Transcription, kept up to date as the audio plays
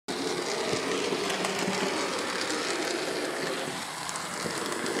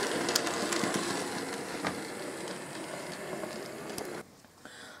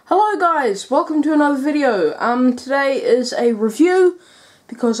Hello guys, welcome to another video. Today is a review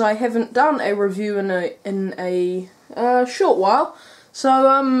because I haven't done a review in a short while.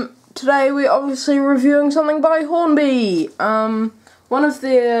 So today we're obviously reviewing something by Hornby. One of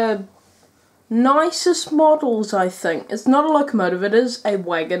their nicest models, I think. It's not a locomotive, it is a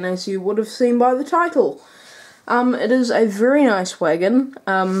wagon, as you would have seen by the title. It is a very nice wagon.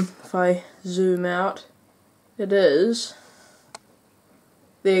 If I zoom out, it is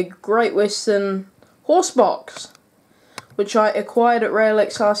their Great Western horse box, which I acquired at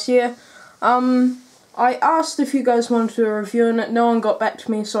Railx last year. I asked if you guys wanted to do a review on it. No one got back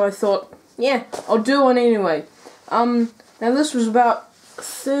to me, so I thought, yeah, I'll do one anyway. Now this was about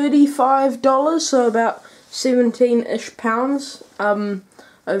 $35, so about 17-ish pounds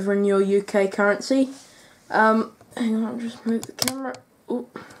over in your UK currency. Hang on, I'll just move the camera. Ooh.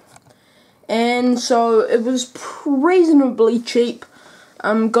 And so it was reasonably cheap.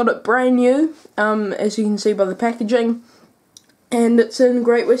 Got it brand new, as you can see by the packaging, and it's in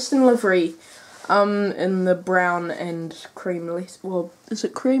Great Western livery, in the brown and cream well, is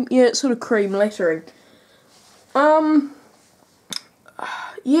it cream? Yeah, it's sort of cream lettering. Yeah,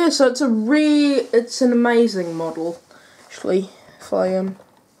 so it's an amazing model, actually. If I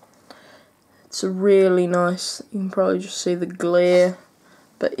it's a really nice. You can probably just see the glare,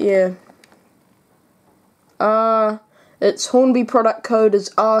 but yeah. Its Hornby product code is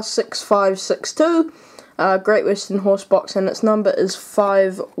R6562, Great Western Horse Box, and its number is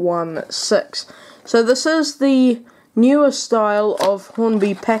 516. So this is the newer style of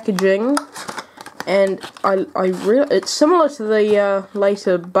Hornby packaging, and it's similar to the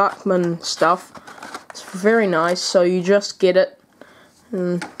later Bachmann stuff. It's very nice. So you just get it,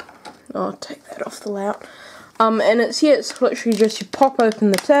 and I'll take that off the layout. And it's literally just you pop open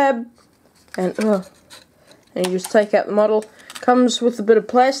the tab, and you just take out the model. Comes with a bit of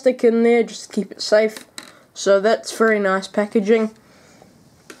plastic in there just to keep it safe. So that's very nice packaging.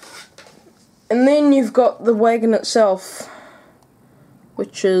 And then you've got the wagon itself,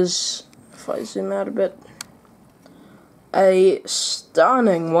 which is, if I zoom out a bit, a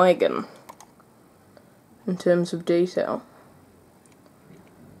stunning wagon in terms of detail.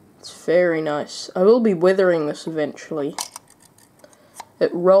 It's very nice. I will be weathering this eventually.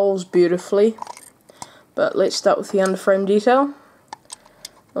 It rolls beautifully. But let's start with the underframe detail.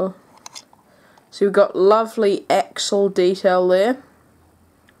 So we've got lovely axle detail there.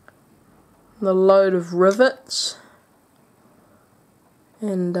 The load of rivets.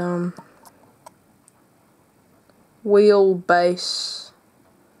 And wheelbase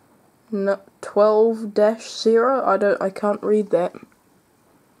 12-0. I can't read that.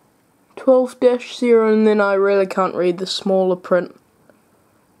 12-0, and then I really can't read the smaller print.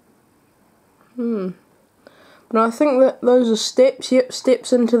 But I think that those are steps. Yep,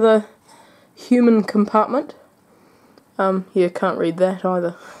 steps into the human compartment. Yeah, can't read that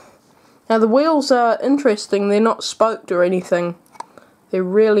either. Now the wheels are interesting. They're not spoked or anything. They're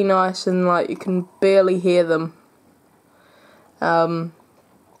really nice, and like you can barely hear them. No,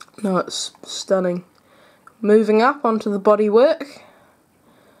 it's stunning. Moving up onto the bodywork.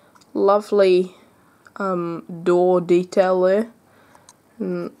 Lovely door detail there.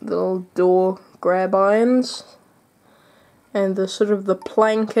 And the little door grab irons. And the sort of the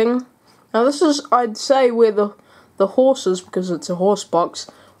planking. Now this is, I'd say, where the horses, because it's a horse box,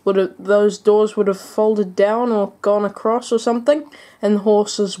 those doors would have folded down or gone across or something, and the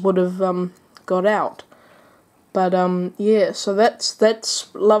horses would have got out. But yeah, so that's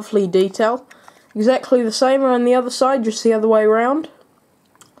lovely detail. Exactly the same on the other side, just the other way around.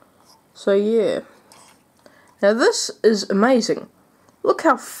 So yeah. Now this is amazing. Look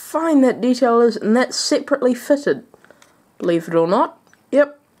how fine that detail is, and that's separately fitted. Believe it or not.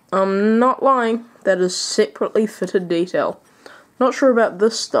 Yep, I'm not lying. That is separately fitted detail. Not sure about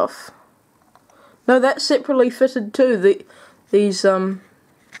this stuff. No, that's separately fitted too. These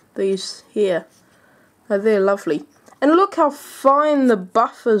here. Oh, they're lovely. And look how fine the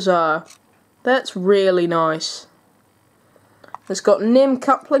buffers are. That's really nice. It's got NEM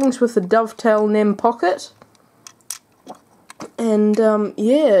couplings with a dovetail NEM pocket. And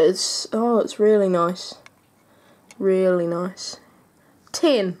yeah, it's really nice. Really nice.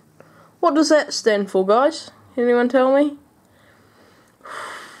 10. What does that stand for, guys? Anyone tell me?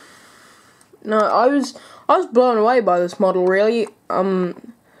 No, I was blown away by this model, really.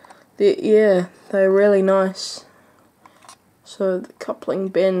 Yeah, they're really nice. So the coupling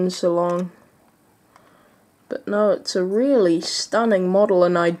bends along. But no, it's a really stunning model,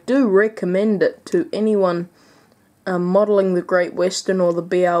 and I do recommend it to anyone modelling the Great Western or the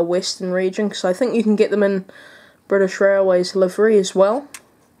BR Western region, because I think you can get them in British Railways livery as well.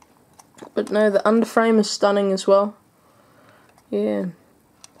 But no, the underframe is stunning as well. Yeah.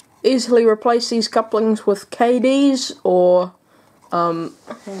 Easily replace these couplings with KDs or, hang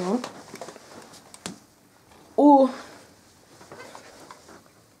on. Or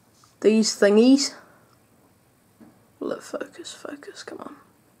these thingies. Will it focus? Focus, come on.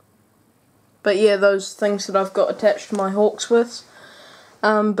 But yeah, those things that I've got attached to my Hawks with.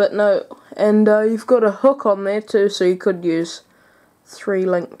 But no, and you've got a hook on there too, so you could use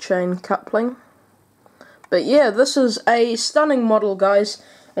 3-link chain coupling. But yeah, this is a stunning model, guys,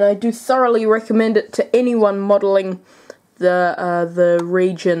 and I do thoroughly recommend it to anyone modelling the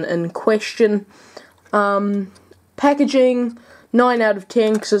region in question. Packaging, 9 out of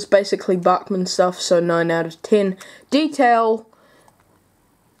 10, because it's basically Bachmann stuff, so 9 out of 10. Detail,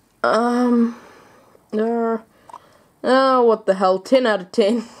 what the hell, 10 out of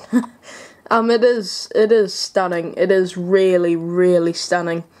 10. It is stunning. It is really, really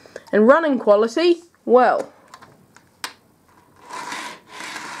stunning. And running quality, well,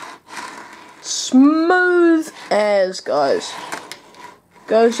 smooth as, guys.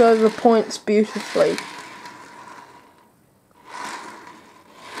 Goes over points beautifully.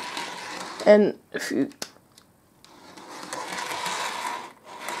 And if you,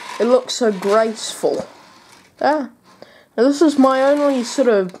 it looks so graceful. Now this is my only sort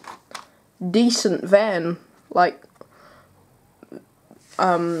of decent van, like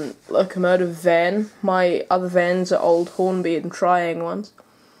locomotive van. My other vans are old Hornby and Triang ones.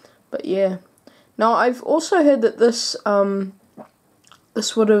 But yeah. Now I've also heard that this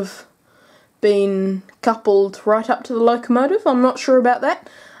this would have been coupled right up to the locomotive. I'm not sure about that.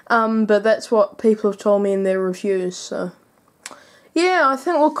 But that's what people have told me in their reviews, so yeah, I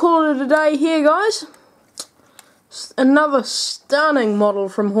think we'll call it a day here, guys. Another stunning model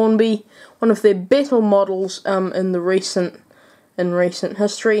from Hornby, one of their better models in recent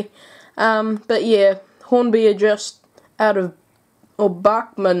history. But yeah, Hornby are just out of, or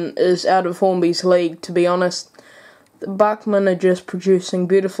Bachmann is out of Hornby's league, to be honest. The Bachmann are just producing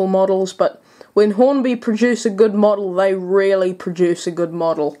beautiful models, but when Hornby produce a good model, they really produce a good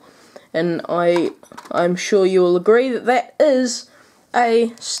model. And I'm sure you will agree that that is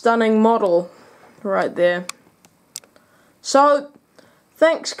a stunning model right there. So,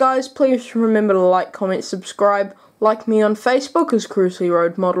 thanks guys. Please remember to like, comment, subscribe. Like me on Facebook as Cruisley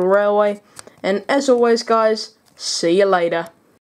Road Model Railway. And as always, guys, see you later.